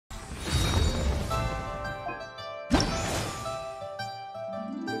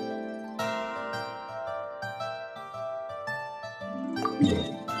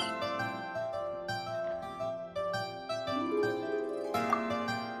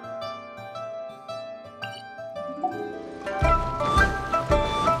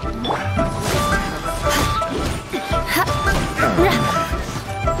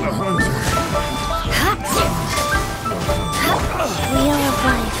Wheel of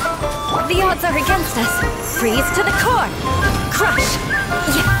life. The odds are against us. Freeze to the core. Crush.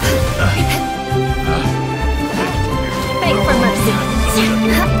 Beg for mercy.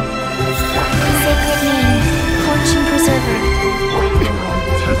 Sacred name. Fortune preserver.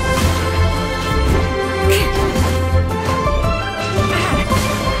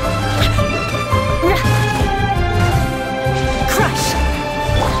 Crush.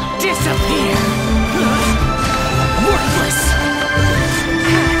 Disappear. Worthless.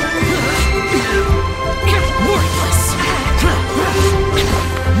 Worthless.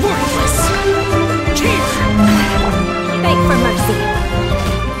 Worthless. Here. Beg for mercy.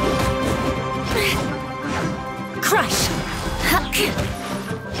 Crush.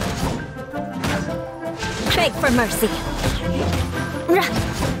 Beg for mercy.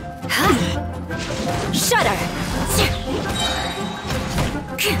 Shudder.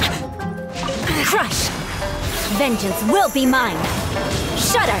 Crush. Vengeance will be mine.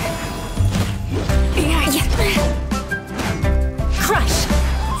 Shudder. Crush.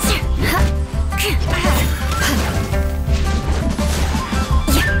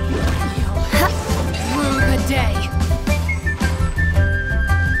 Rue the day.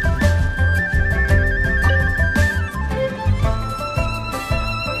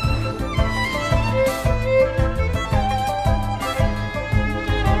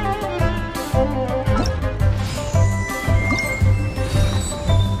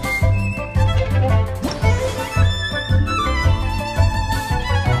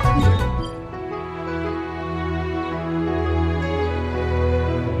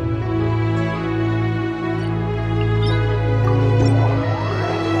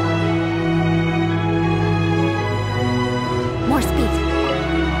 More speed.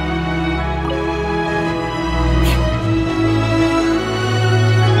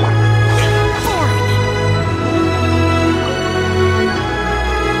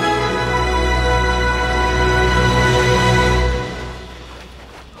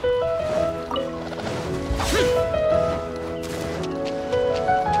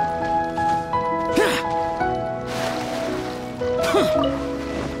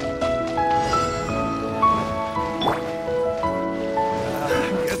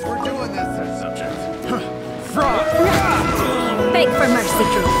 Guess we're doing this, subject. Beg for mercy.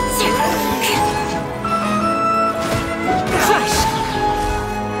 Crush.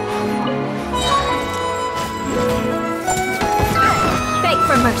 Beg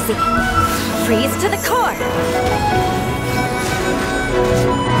for mercy. Freeze to the core.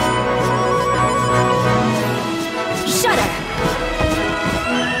 Shudder.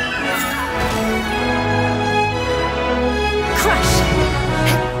 Crush.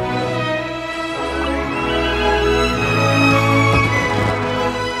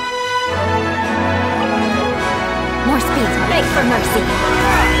 More speed. Beg for mercy.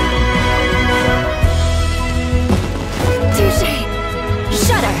 Touché.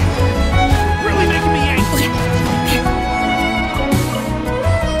 Shudder. Really making me angry.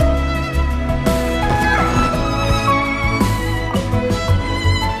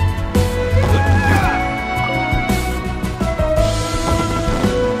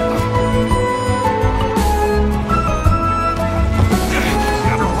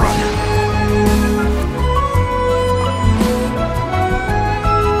 Gotta run.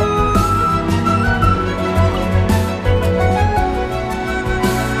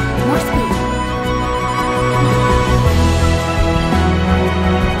 More speed.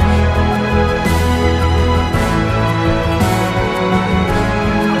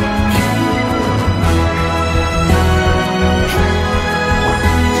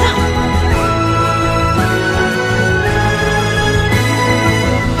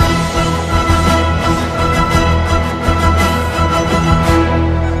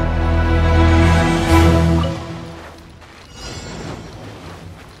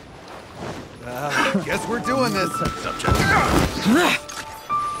 Guess we're doing this, subject.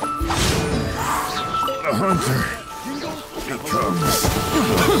 The hunter becomes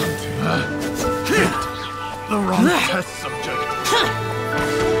the wrong test subject.